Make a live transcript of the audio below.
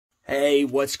Hey,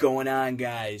 what's going on,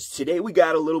 guys? Today we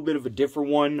got a little bit of a different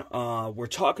one. We're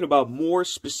talking about more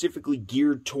specifically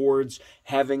geared towards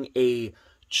having a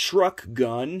truck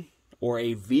gun or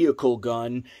a vehicle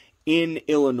gun in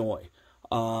Illinois.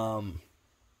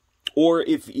 Or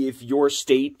if your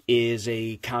state is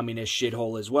a communist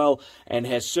shithole as well and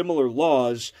has similar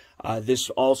laws, this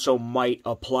also might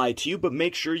apply to you, but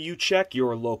make sure you check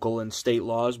your local and state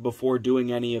laws before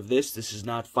doing any of this. This is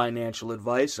not financial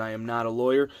advice. I am not a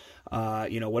lawyer,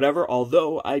 whatever.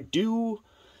 Although I do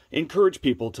encourage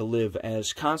people to live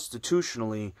as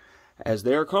constitutionally as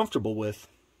they are comfortable with.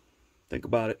 Think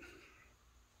about it.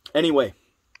 Anyway,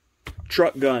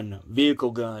 truck gun,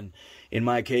 vehicle gun. In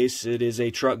my case, it is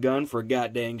a truck gun for a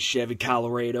goddamn Chevy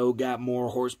Colorado. Got more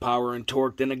horsepower and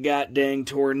torque than a goddamn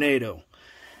tornado.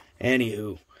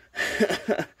 Anywho,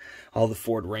 all the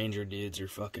Ford Ranger dudes are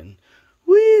fucking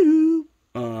woo.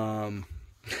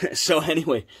 So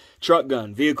anyway, truck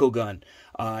gun, vehicle gun.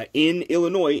 In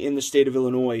Illinois, in the state of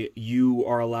Illinois, you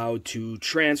are allowed to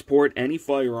transport any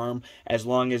firearm as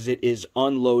long as it is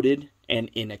unloaded and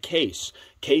in a case.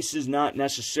 Case is not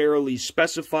necessarily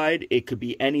specified. It could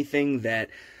be anything that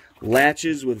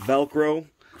latches with Velcro,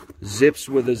 zips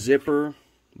with a zipper,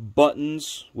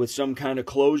 buttons with some kind of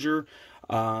closure,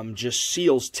 just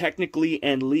seals. Technically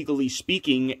and legally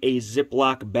speaking, a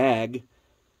Ziploc bag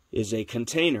is a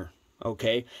container,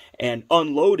 okay? And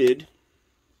unloaded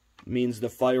means the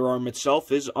firearm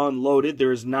itself is unloaded.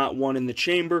 There is not one in the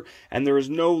chamber, and there is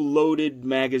no loaded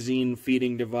magazine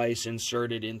feeding device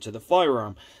inserted into the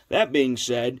firearm. That being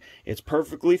said, it's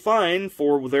perfectly fine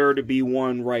for there to be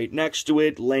one right next to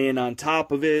it, laying on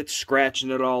top of it,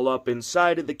 scratching it all up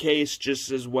inside of the case,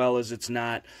 just as well as it's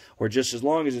not, or just as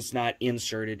long as it's not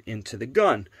inserted into the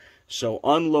gun. So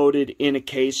unloaded in a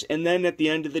case, and then at the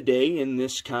end of the day, in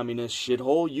this communist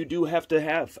shithole, you do have to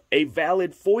have a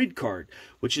valid FOID card,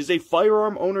 which is a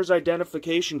firearm owner's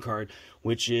identification card,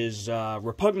 which is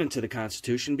repugnant to the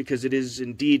Constitution because it is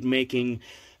indeed making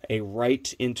a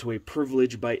right into a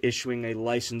privilege by issuing a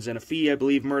license and a fee. I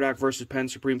believe Murdoch versus Penn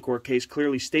Supreme Court case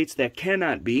clearly states that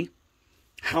cannot be.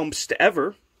 Howmst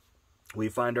ever we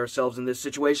find ourselves in this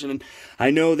situation, and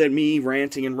I know that me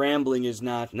ranting and rambling is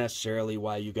not necessarily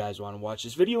why you guys want to watch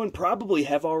this video and probably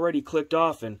have already clicked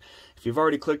off, and if you've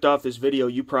already clicked off this video,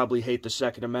 you probably hate the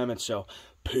Second Amendment, so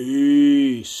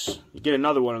peace. You get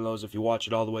another one of those if you watch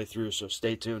it all the way through, so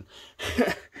stay tuned.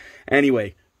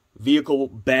 Anyway, vehicle,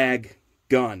 bag,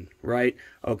 gun, right?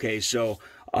 Okay, so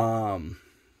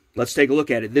let's take a look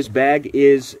at it. This bag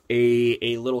is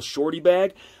a little shorty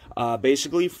bag.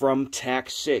 Basically from TAC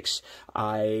 6.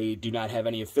 I do not have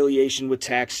any affiliation with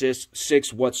TAC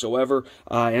 6 whatsoever.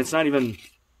 And it's not even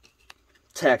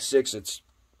TAC 6, it's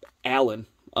Allen.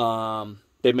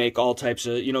 They make all types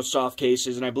of, soft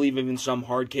cases, and I believe even some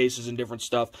hard cases and different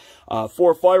stuff.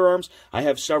 For firearms, I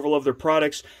have several of their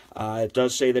products. It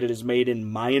does say that it is made in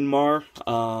Myanmar.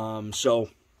 So,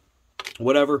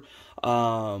 whatever.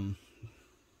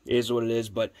 Is what it is,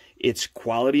 but it's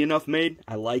quality enough made.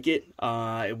 I like it.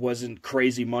 It wasn't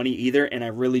crazy money either, and I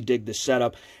really dig the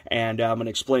setup, and I'm going to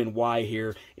explain why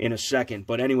here in a second.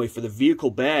 But anyway, for the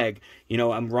vehicle bag,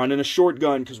 I'm running a short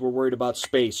gun because we're worried about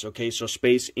space, okay? So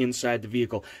space inside the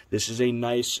vehicle. This is a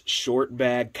nice short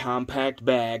bag, compact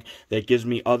bag that gives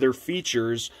me other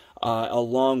features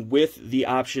along with the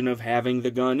option of having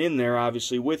the gun in there,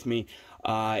 obviously, with me,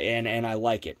 and I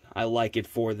like it. I like it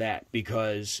for that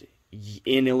because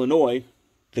in Illinois,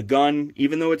 the gun,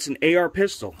 even though it's an AR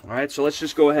pistol, all right, so let's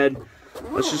just go ahead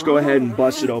and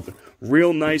bust it open.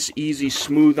 Real nice, easy,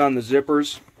 smooth on the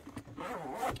zippers.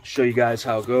 Show you guys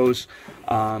how it goes.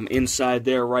 Inside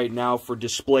there right now for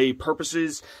display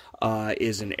purposes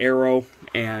is an arrow,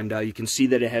 and you can see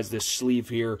that it has this sleeve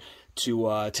here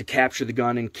to capture the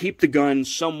gun and keep the gun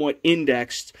somewhat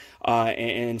indexed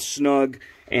and snug,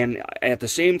 and at the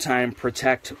same time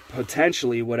protect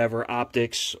potentially whatever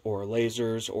optics or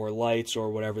lasers or lights or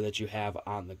whatever that you have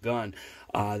on the gun.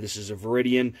 This is a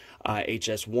Viridian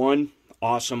HS1.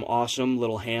 Awesome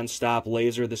little hand stop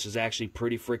laser. This is actually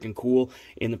pretty freaking cool.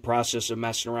 In the process of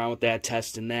messing around with that,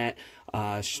 testing that.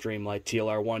 Streamlight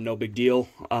TLR1, no big deal.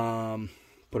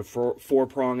 Put a four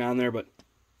prong on there, but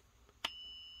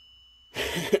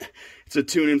it's a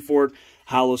tuning fork.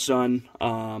 Hollow Sun,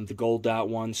 the Gold Dot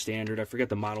 1 standard. I forget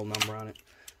the model number on it.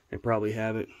 They probably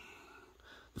have it.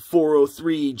 The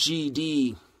 403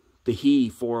 GD, the HE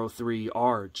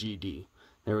 403R GD.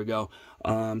 There we go.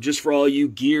 Just for all you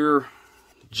gear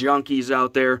junkies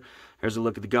out there, here's a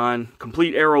look at the gun.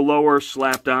 Complete arrow lower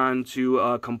slapped on to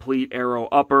a complete arrow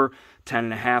upper,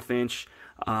 10.5 inch.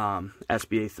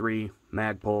 SBA 3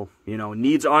 Magpul. You know,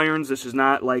 needs irons. This is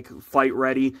not like fight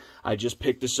ready. I just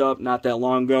picked this up not that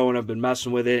long ago, and I've been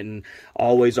messing with it, and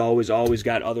always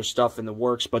got other stuff in the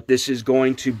works. But this is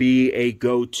going to be a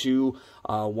go-to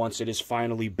once it is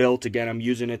finally built. Again, I'm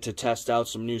using it to test out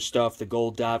some new stuff. The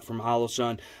Gold Dot from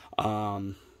HoloSun.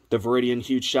 The Viridian,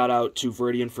 huge shout out to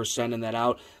Viridian for sending that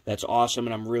out. That's awesome,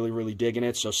 and I'm really digging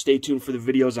it. So stay tuned for the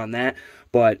videos on that.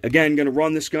 But again, going to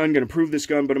run this gun, going to prove this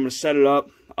gun, but I'm going to set it up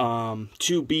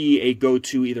to be a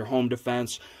go-to either home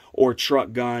defense or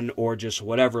truck gun or just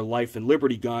whatever life and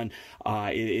liberty gun.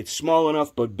 It's small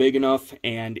enough but big enough,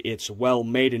 and it's well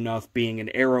made enough, being an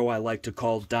arrow I like to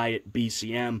call Diet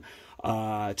BCM,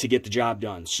 to get the job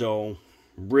done. So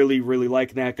really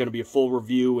liking that. Going to be a full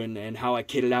review and how I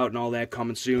kit it out and all that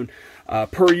coming soon,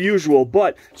 per usual.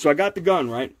 But so I got the gun,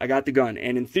 right? I got the gun,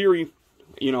 and in theory,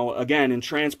 you know, again, in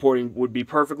transporting would be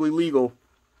perfectly legal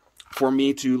for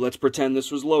me to, let's pretend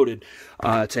this was loaded,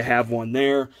 to have one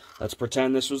there. Let's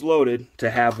pretend this was loaded,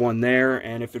 to have one there,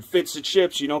 and if it fits the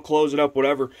chips, you know, close it up,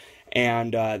 whatever,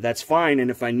 and that's fine. And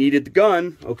if I needed the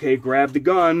gun, okay, grab the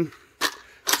gun,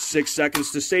 6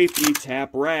 seconds to safety, tap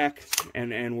rack,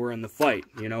 and we're in the fight,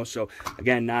 you know. So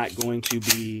again, not going to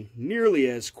be nearly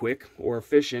as quick or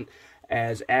efficient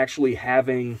as actually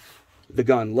having the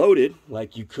gun loaded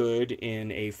like you could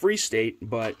in a free state,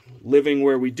 but living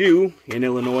where we do in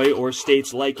Illinois or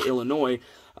states like Illinois,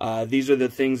 these are the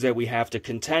things that we have to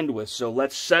contend with. So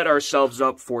let's set ourselves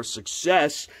up for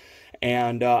success.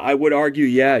 And I would argue,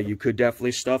 yeah, you could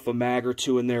definitely stuff a mag or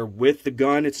two in there with the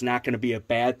gun. It's not going to be a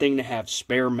bad thing to have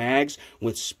spare mags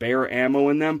with spare ammo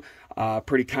in them.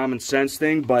 Pretty common sense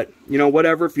thing, but, you know,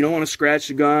 whatever. If you don't want to scratch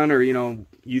the gun, or, you know,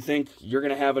 you think you're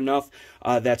going to have enough,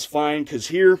 that's fine, because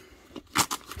here,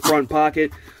 front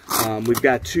pocket, we've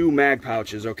got 2 mag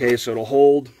pouches, okay? So it'll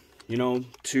hold, you know,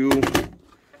 two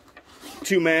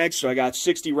mags. So I got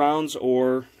 60 rounds,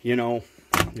 or, you know,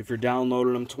 if you're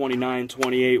downloading them, 29,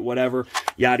 28, whatever,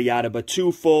 yada yada, but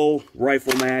 2 full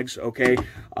rifle mags, okay?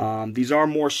 These are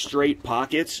more straight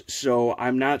pockets, so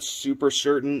I'm not super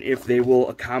certain if they will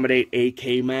accommodate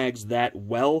AK mags that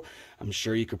well. I'm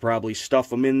sure you could probably stuff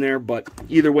them in there, but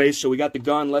either way, so we got the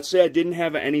gun. Let's say I didn't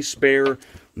have any spare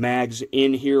mags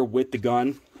in here with the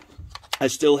gun. I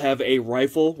still have a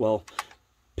rifle, well,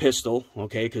 pistol,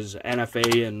 okay, because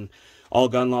NFA and all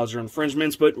gun laws are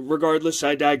infringements, but regardless,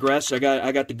 I digress. I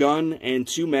got the gun and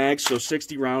 2 mags, so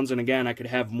 60 rounds, and again, I could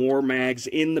have more mags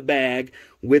in the bag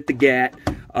with the GAT.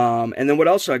 And then what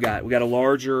else I got? We got a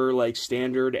larger, like,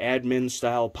 standard admin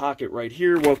style pocket right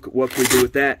here. What can we do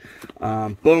with that?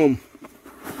 Boom.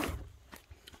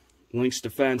 Lynx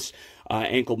Defense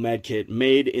ankle med kit,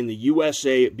 made in the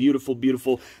USA.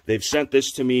 Beautiful. They've sent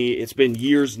this to me. It's been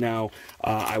years now.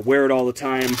 I wear it all the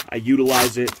time. I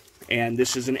utilize it. And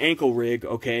this is an ankle rig,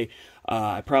 okay?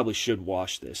 I probably should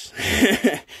wash this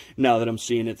now that I'm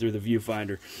seeing it through the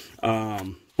viewfinder.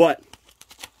 But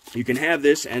you can have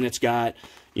this, and it's got,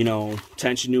 you know,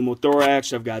 tension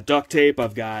pneumothorax. I've got duct tape.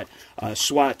 I've got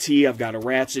SWAT tee. I've got a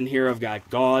rats in here. I've got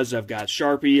gauze. I've got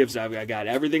Sharpie. I've got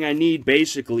everything I need,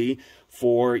 basically,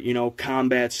 for, you know,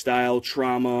 combat style,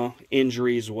 trauma,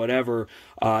 injuries, whatever.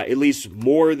 At least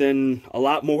a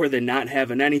lot more than not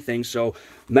having anything. So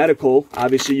medical,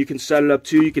 obviously you can set it up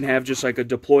too. You can have just like a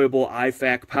deployable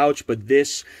IFAK pouch, but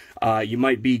this, you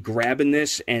might be grabbing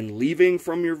this and leaving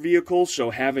from your vehicle. So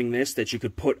having this that you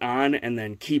could put on and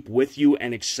then keep with you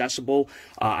and accessible.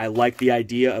 I like the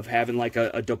idea of having like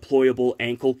a deployable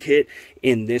ankle kit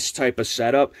in this type of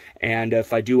setup. And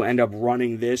if I do end up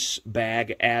running this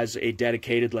bag as a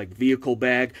dedicated like vehicle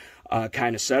bag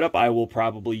kind of setup, I will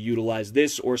probably utilize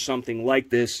this or something like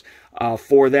this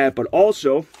for that. But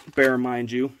also, bear in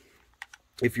mind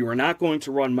if you are not going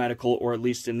to run medical, or at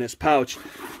least in this pouch,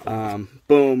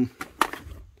 boom,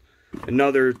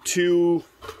 another 2,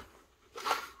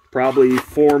 probably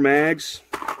 4 mags,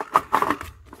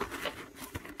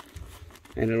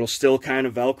 and it'll still kind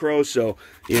of Velcro. So,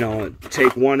 you know,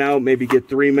 take one out, maybe get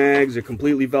 3 mags, or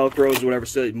completely Velcros, whatever.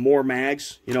 So more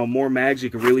mags, you know, more mags, you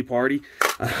can really party.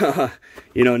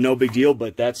 You know, no big deal,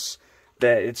 but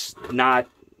it's not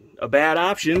a bad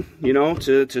option, you know,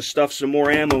 to stuff some more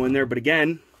ammo in there. But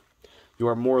again, you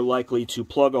are more likely to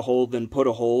plug a hole than put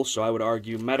a hole, so I would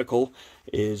argue medical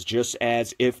is just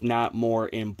as, if not more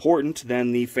important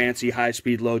than the fancy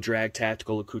high-speed, low-drag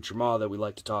tactical accoutrement that we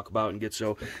like to talk about and get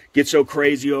so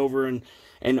crazy over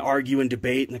and argue and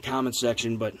debate in the comment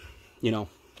section. But, you know,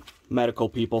 medical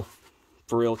people,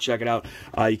 for real, check it out.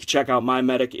 You can check out my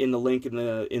medic in the link in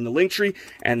the link tree,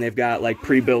 and they've got like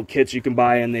pre-built kits you can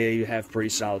buy, and they have pretty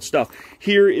solid stuff.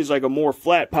 Here is like a more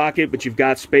flat pocket, but you've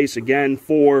got space again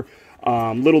for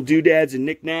Little doodads and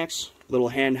knickknacks. Little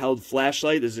handheld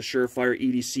flashlight. This is a Surefire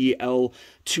EDC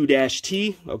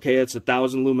L2-T. Okay, that's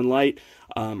 1,000 lumen light.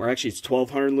 Or actually, it's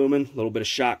 1,200 lumen. A little bit of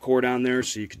shot cord on there,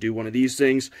 so you could do one of these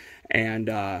things. And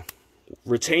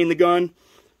retain the gun.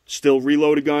 Still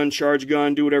reload a gun, charge a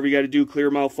gun, do whatever you got to do, clear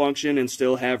malfunction, and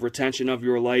still have retention of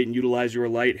your light and utilize your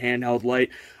light, handheld light.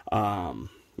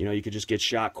 You know, you could just get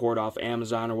shot cord off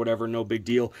Amazon or whatever, no big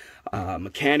deal.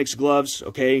 Mechanics gloves,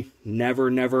 okay,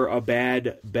 never a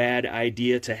bad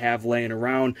idea to have laying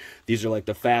around. These are like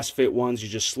the fast fit ones, you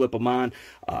just slip them on.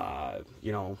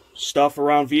 You know, stuff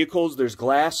around vehicles, there's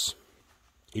glass.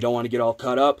 You don't want to get all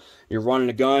cut up. You're running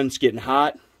a gun, it's getting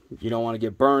hot. You don't want to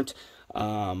get burnt.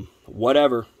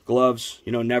 Whatever, gloves,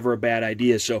 you know, never a bad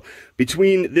idea. So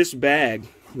between this bag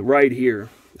right here,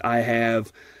 I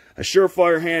have a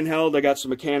Surefire handheld, I got some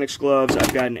mechanics gloves,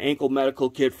 I've got an ankle medical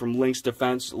kit from Lynx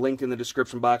Defense, link in the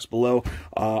description box below.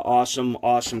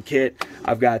 Awesome kit.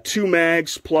 I've got 2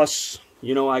 mags, plus,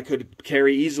 you know, I could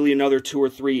carry easily another 2 or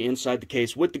 3 inside the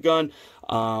case with the gun.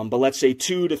 But let's say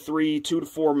 2 to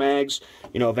 4 mags,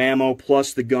 you know, of ammo,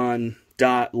 plus the gun,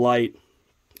 dot, light,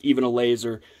 even a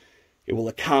laser. It will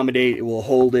accommodate, it will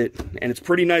hold it, and it's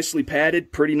pretty nicely padded,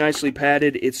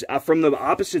 It's from the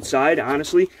opposite side,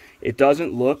 honestly, it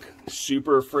doesn't look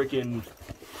super freaking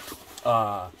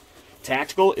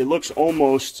tactical. It looks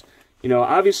almost, you know,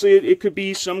 obviously it could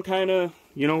be some kind of,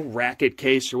 you know, racket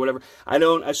case or whatever.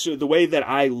 So the way that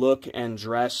I look and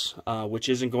dress, which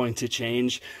isn't going to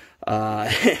change,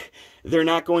 they're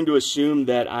not going to assume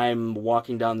that I'm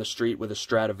walking down the street with a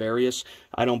Stradivarius.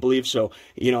 I don't believe so.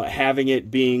 You know, having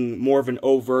it being more of an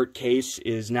overt case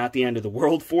is not the end of the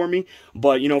world for me.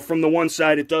 But, you know, from the one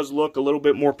side, it does look a little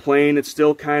bit more plain. It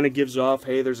still kind of gives off,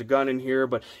 hey, there's a gun in here,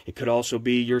 but it could also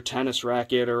be your tennis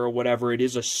racket or whatever. It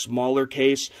is a smaller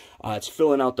case. It's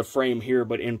filling out the frame here,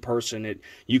 but in person,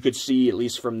 you could see, at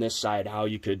least from this side, how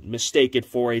you could mistake it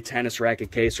for a tennis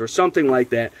racket case or something like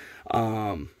that.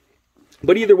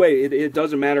 But either way, it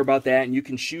doesn't matter about that, and you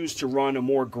can choose to run a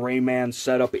more gray man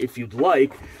setup if you'd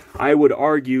like. I would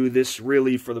argue this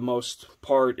really, for the most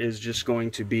part, is just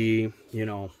going to be, you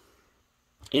know,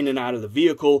 in and out of the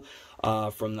vehicle,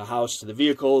 from the house to the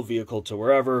vehicle to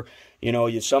wherever. You know,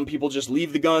 some people just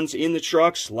leave the guns in the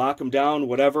trucks, lock them down,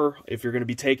 whatever. If you're going to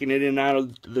be taking it in and out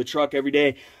of the truck every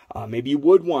day, maybe you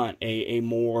would want a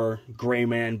more gray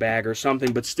man bag or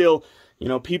something, but still, you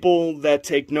know, people that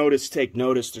take notice.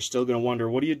 They're still going to wonder,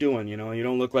 what are you doing? You know, you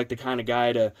don't look like the kind of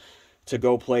guy to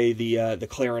go play the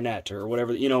clarinet or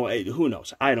whatever. You know, who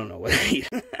knows? I don't know what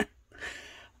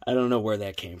I don't know where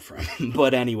that came from.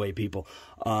 But anyway, people,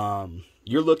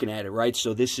 you're looking at it, right?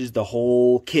 So this is the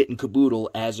whole kit and caboodle,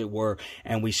 as it were,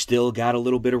 and we still got a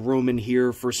little bit of room in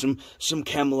here for some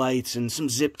chem lights and some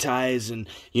zip ties and,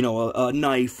 you know, a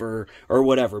knife or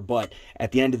whatever. But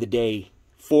at the end of the day,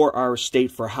 for our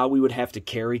state, for how we would have to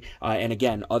carry, and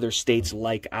again, other states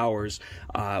like ours,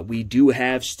 we do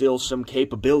have still some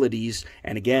capabilities,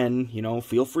 and again, you know,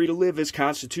 feel free to live as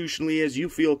constitutionally as you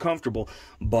feel comfortable,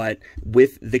 but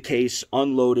with the case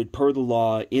unloaded per the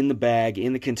law, in the bag,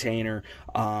 in the container,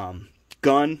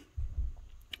 gun,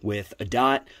 with a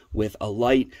dot, with a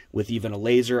light, with even a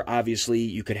laser. Obviously,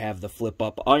 you could have the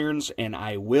flip-up irons, and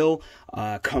I will,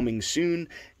 coming soon.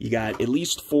 You got at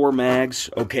least 4 mags,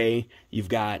 okay? You've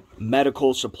got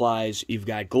medical supplies, you've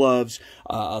got gloves,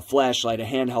 a flashlight, a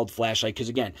handheld flashlight, because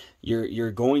again,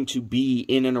 you're going to be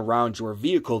in and around your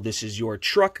vehicle. This is your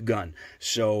truck gun,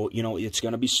 so, you know, it's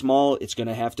going to be small, it's going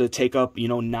to have to take up, you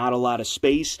know, not a lot of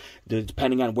space,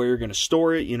 depending on where you're going to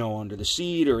store it, you know, under the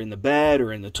seat, or in the bed,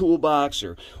 or in the toolbox,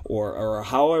 or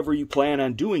however you plan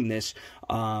on doing this.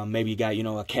 Maybe you got, you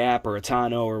know, a cap or a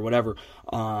tonneau or whatever.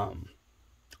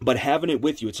 But having it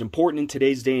with you, it's important in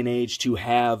today's day and age to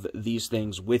have these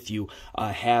things with you,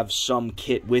 have some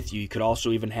kit with you. You could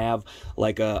also even have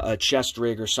like a chest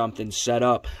rig or something set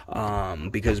up,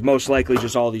 because most likely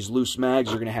just all these loose mags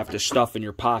you're going to have to stuff in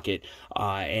your pocket,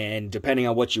 and depending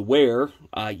on what you wear,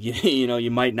 you know, you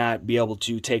might not be able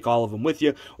to take all of them with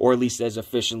you, or at least as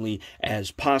efficiently as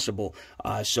possible.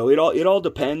 So it all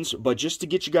depends, but just to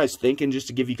get you guys thinking, just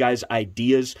to give you guys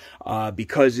ideas,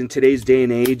 because in today's day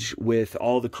and age, with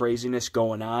all the craziness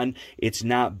going on, it's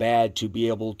not bad to be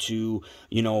able to,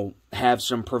 you know, have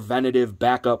some preventative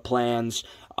backup plans,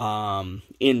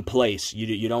 in place.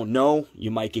 You don't know.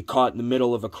 You might get caught in the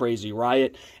middle of a crazy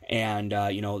riot, and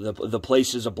you know, the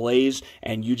place is ablaze,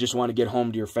 and you just want to get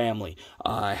home to your family.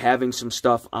 Having some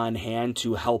stuff on hand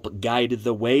to help guide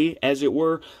the way, as it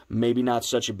were, maybe not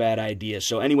such a bad idea.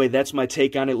 So anyway, that's my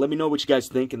take on it. Let me know what you guys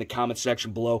think in the comment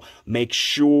section below. Make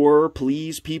sure,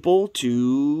 please, people,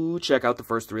 to check out the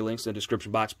first 3 links in the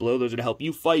description box below. Those are to help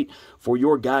you fight for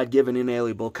your God-given,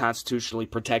 inalienable, constitutionally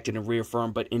protected and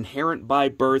reaffirmed, but inherent by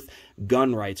birth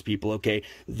gun rights, people, okay?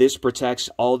 This protects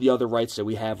all the other rights that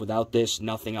we have. Without this,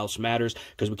 nothing else matters,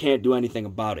 because we can't do anything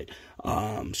about it.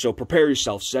 So prepare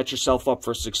yourself. Set yourself up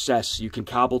for success. You can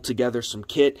cobble together some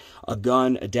kit, a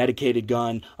gun, a dedicated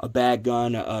gun, a bag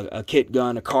gun, a kit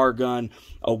gun, a car gun,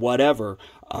 a whatever,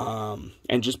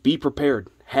 and just be prepared.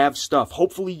 Have stuff.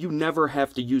 Hopefully you never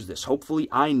have to use this. Hopefully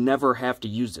I never have to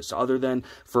use this, other than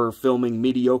for filming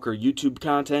mediocre YouTube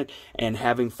content and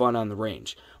having fun on the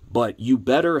range. But you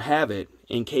better have it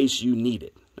in case you need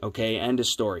it. Okay, end of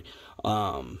story.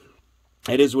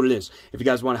 It is what it is. If you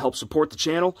guys want to help support the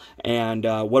channel and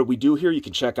what we do here, you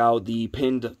can check out the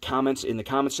pinned comments in the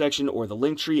comment section or the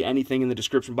link tree, anything in the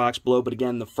description box below. But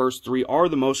again, the first 3 are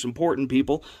the most important,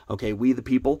 people. Okay, we the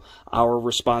people, our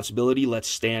responsibility. Let's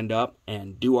stand up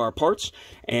and do our parts.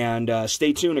 And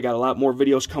stay tuned. I got a lot more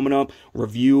videos coming up.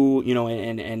 Review, you know,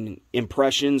 and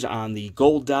impressions on the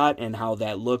gold dot and how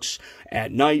that looks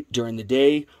at night, during the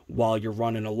day, while you're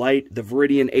running a light. The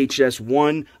Viridian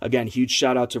HS1, again, huge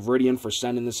shout out to Viridian for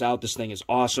sending this out. This thing is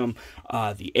awesome.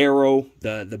 The arrow,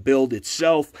 the build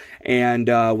itself, and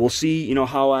we'll see, you know,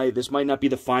 how this might not be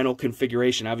the final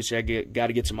configuration. Obviously, I got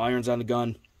to get some irons on the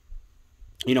gun.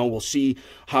 You know, we'll see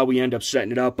how we end up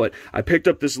setting it up, but I picked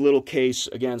up this little case,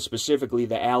 again, specifically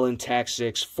the Allen Tac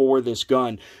 6 for this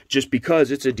gun, just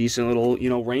because it's a decent little, you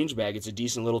know, range bag. It's a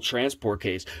decent little transport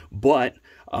case, but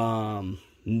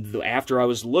after I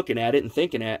was looking at it and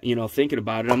thinking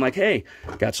about it, I'm like, hey,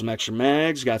 got some extra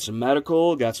mags, got some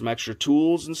medical, got some extra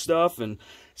tools and stuff, and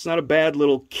it's not a bad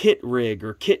little kit rig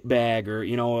or kit bag, or,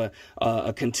 you know,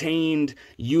 a contained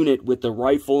unit with the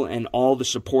rifle and all the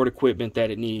support equipment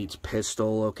that it needs.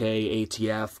 Pistol, okay,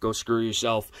 ATF, go screw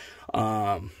yourself.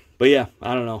 But yeah,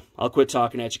 I don't know. I'll quit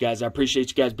talking at you guys. I appreciate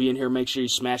you guys being here. Make sure you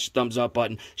smash the thumbs up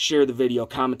button, share the video,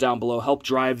 comment down below, help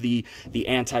drive the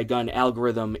anti-gun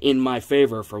algorithm in my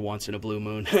favor for once in a blue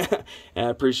moon. And I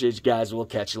appreciate you guys. We'll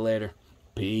catch you later.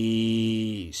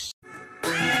 Peace.